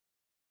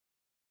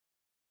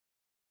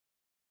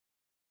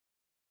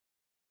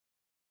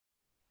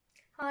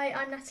Hi,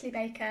 I'm Natalie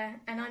Baker,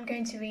 and I'm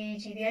going to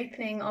read you the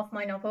opening of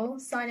my novel,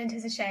 Silent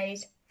as a Shade,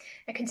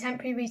 a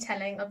contemporary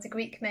retelling of the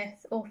Greek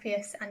myth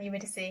Orpheus and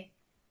Eurydice.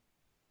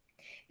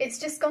 It's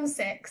just gone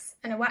 6,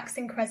 and a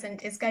waxing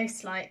crescent is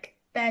ghost-like,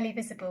 barely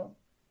visible.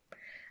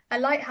 A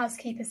lighthouse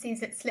keeper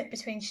sees it slip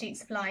between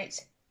sheets of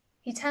light.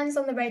 He turns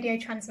on the radio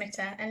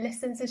transmitter and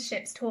listens as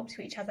ships talk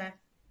to each other.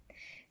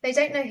 They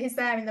don't know he's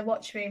there in the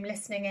watchroom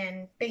listening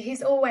in, but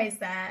he's always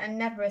there and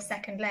never a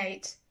second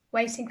late,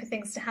 waiting for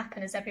things to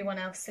happen as everyone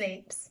else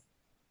sleeps.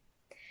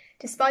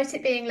 Despite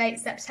it being late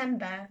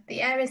September,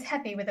 the air is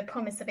heavy with the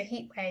promise of a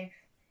heat wave,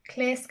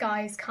 clear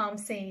skies, calm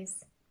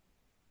seas.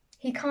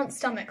 He can't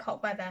stomach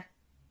hot weather.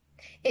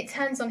 It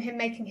turns on him,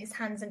 making his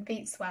hands and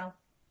feet swell.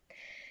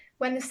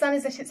 When the sun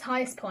is at its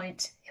highest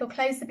point, he'll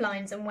close the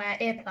blinds and wear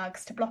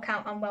earplugs to block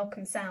out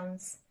unwelcome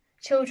sounds.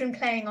 Children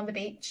playing on the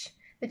beach,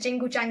 the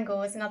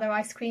jingle-jangle as another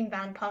ice cream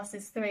van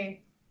passes through.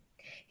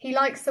 He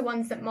likes the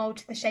ones that mould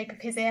to the shape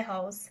of his ear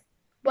holes.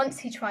 Once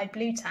he tried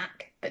blue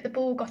tack, but the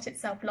ball got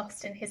itself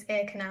lost in his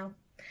ear canal.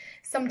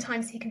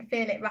 Sometimes he can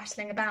feel it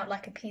rattling about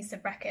like a piece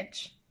of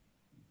wreckage.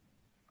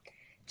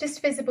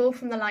 Just visible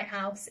from the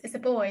lighthouse is a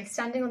boy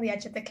standing on the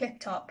edge of the cliff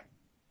top.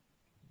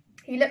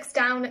 He looks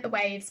down at the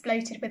waves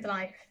bloated with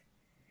life.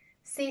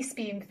 Sea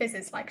spume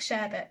fizzes like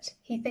sherbet.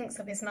 He thinks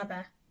of his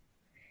mother.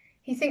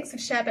 He thinks of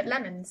sherbet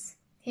lemons.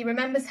 He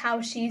remembers how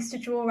she used to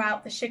draw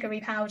out the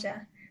sugary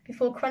powder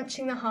before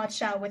crunching the hard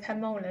shell with her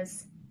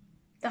molars.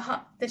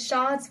 The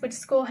shards would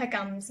score her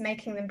gums,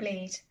 making them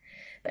bleed,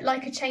 but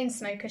like a chain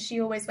smoker,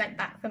 she always went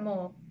back for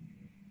more.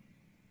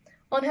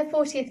 On her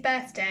 40th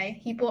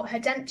birthday, he bought her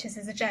dentures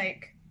as a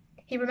joke.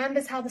 He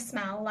remembers how the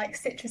smell, like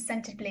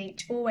citrus-scented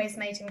bleach, always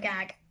made him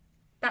gag.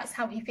 That's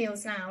how he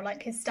feels now,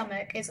 like his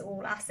stomach is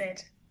all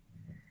acid.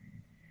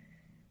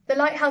 The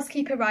lighthouse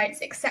keeper writes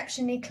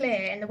exceptionally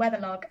clear in the weather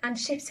log and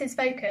shifts his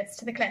focus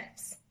to the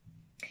cliffs.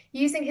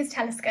 Using his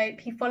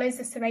telescope, he follows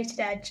the serrated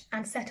edge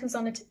and settles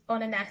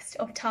on a nest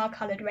of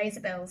tar-coloured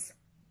razorbills.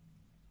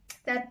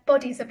 Their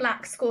bodies are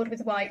black, scored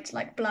with white,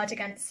 like blood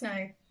against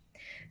snow.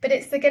 But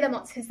it's the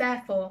guillemots he's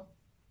there for.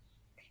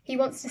 He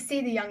wants to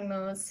see the young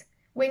moors,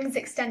 wings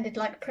extended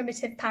like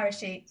primitive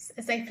parachutes,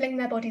 as they fling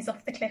their bodies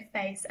off the cliff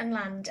face and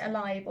land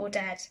alive or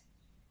dead.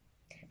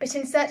 But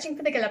in searching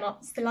for the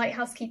guillemots, the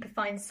lighthouse keeper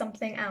finds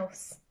something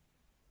else.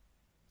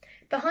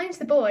 Behind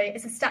the boy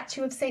is a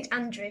statue of St.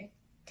 Andrew.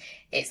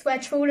 It's where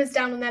trawlers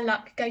down on their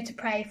luck go to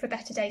pray for a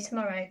better day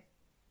tomorrow.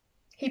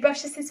 He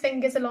brushes his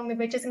fingers along the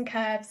ridges and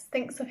curves,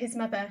 thinks of his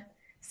mother,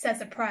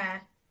 says a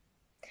prayer.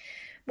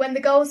 When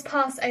the gulls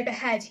pass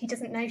overhead, he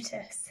doesn't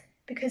notice,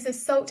 because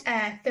as salt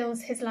air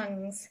fills his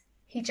lungs,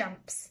 he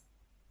jumps.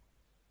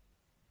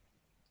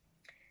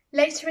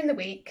 Later in the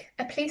week,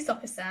 a police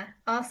officer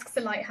asks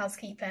the lighthouse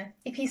keeper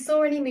if he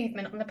saw any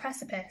movement on the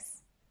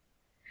precipice.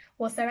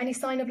 Was there any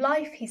sign of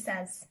life, he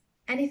says.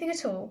 Anything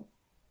at all?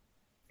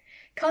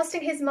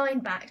 Casting his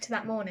mind back to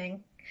that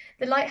morning,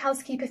 the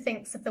lighthouse keeper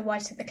thinks of the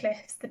white of the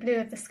cliffs, the blue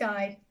of the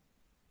sky.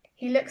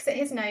 He looks at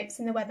his notes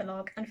in the weather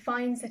log and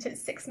finds that at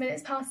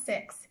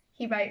 6:06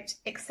 he wrote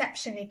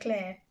exceptionally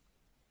clear.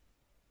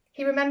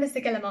 He remembers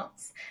the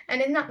guillemots,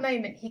 and in that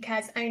moment he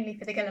cares only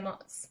for the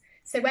guillemots.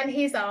 So when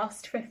he is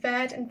asked for a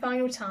third and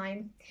final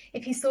time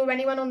if he saw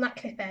anyone on that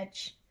cliff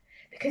edge,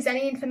 because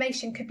any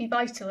information could be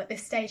vital at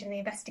this stage in the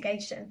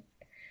investigation,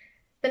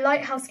 the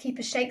lighthouse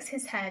keeper shakes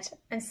his head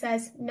and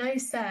says, "No,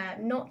 sir,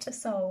 not a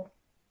soul."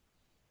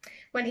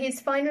 When he is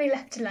finally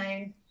left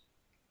alone,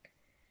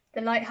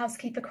 the lighthouse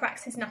keeper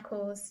cracks his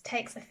knuckles,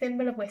 takes a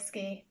thimble of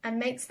whiskey, and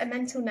makes a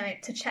mental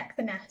note to check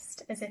the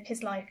nest as if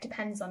his life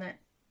depends on it.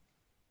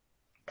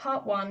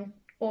 Part 1,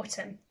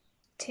 Autumn,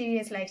 2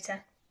 years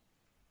later.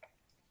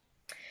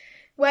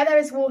 Where there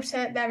is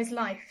water, there is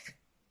life.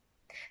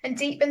 And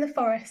deep in the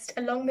forest,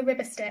 along the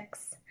river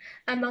Styx,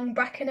 among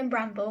bracken and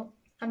bramble,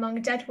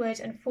 among dead wood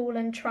and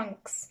fallen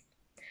trunks,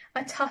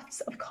 are tufts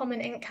of common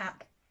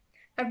inkcap.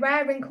 A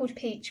rare wrinkled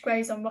peach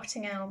grows on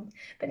rotting elm,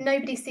 but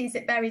nobody sees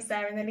it berries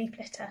there in the leaf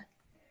litter.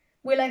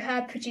 Willow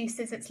herb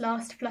produces its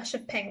last flush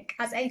of pink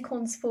as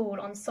acorns fall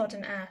on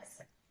sodden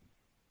earth.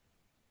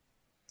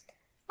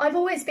 I've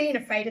always been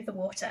afraid of the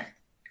water,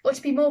 or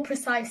to be more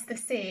precise, the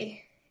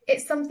sea.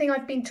 It's something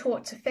I've been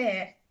taught to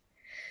fear.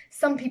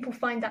 Some people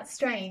find that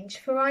strange,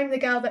 for I'm the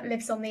girl that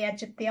lives on the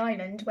edge of the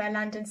island where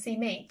land and sea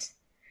meet.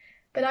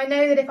 But I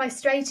know that if I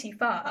stray too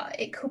far,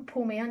 it could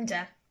pull me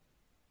under.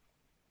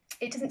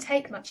 It doesn't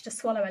take much to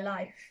swallow a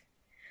life.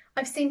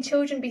 I've seen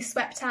children be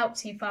swept out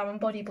too far on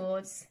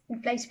bodyboards,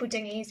 inflatable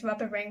dinghies,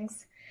 rubber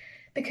rings,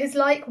 because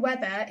like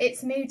weather,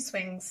 its mood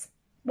swings.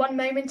 One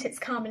moment it's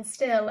calm and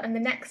still, and the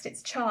next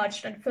it's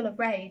charged and full of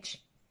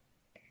rage.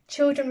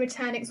 Children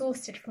return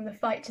exhausted from the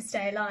fight to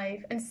stay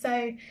alive, and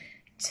so,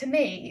 to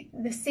me,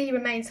 the sea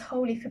remains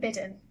wholly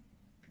forbidden.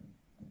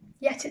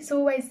 Yet it's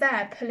always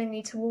there, pulling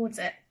me towards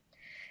it.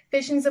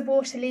 Visions of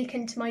water leak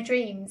into my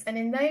dreams, and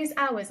in those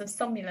hours of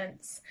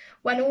somnolence,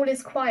 when all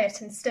is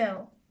quiet and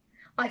still,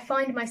 I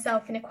find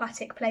myself in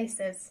aquatic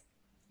places,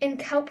 in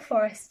kelp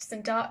forests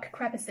and dark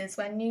crevices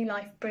where new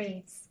life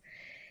breathes.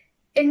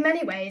 In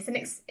many ways,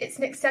 it's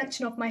an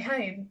extension of my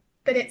home.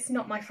 but it's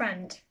not my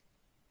friend.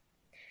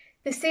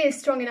 The sea is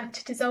strong enough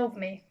to dissolve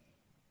me.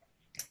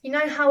 You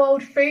know how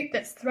old fruit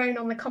that's thrown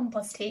on the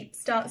compost heap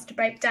starts to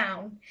break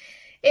down?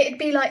 It'd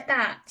be like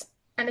that,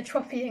 and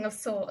atrophying of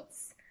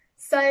sorts.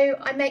 So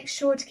I make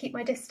sure to keep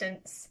my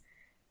distance.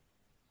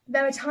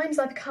 There are times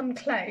I've come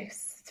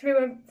close,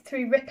 through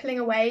rippling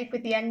a wave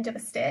with the end of a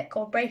stick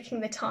or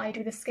breaking the tide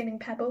with a skimming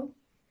pebble.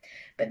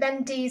 But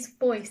then Dee's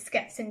voice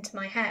gets into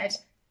my head.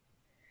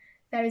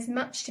 There is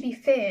much to be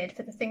feared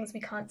for the things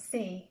we can't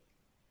see.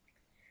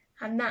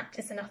 And that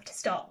is enough to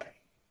stop.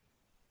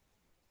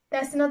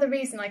 There's another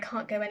reason I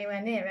can't go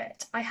anywhere near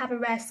it. I have a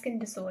rare skin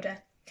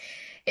disorder.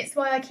 It's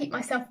why I keep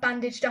myself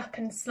bandaged up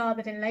and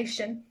slathered in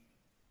lotion.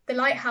 The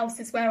lighthouse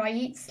is where I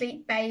eat,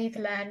 sleep, bathe,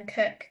 learn,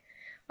 cook.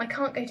 I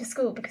can't go to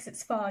school because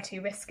it's far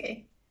too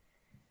risky.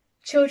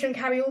 Children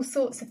carry all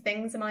sorts of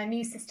things and my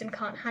immune system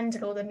can't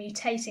handle all the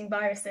mutating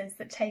viruses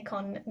that take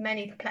on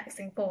many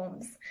perplexing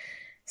forms.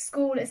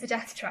 School is a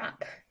death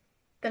trap.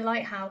 The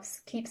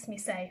lighthouse keeps me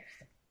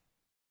safe.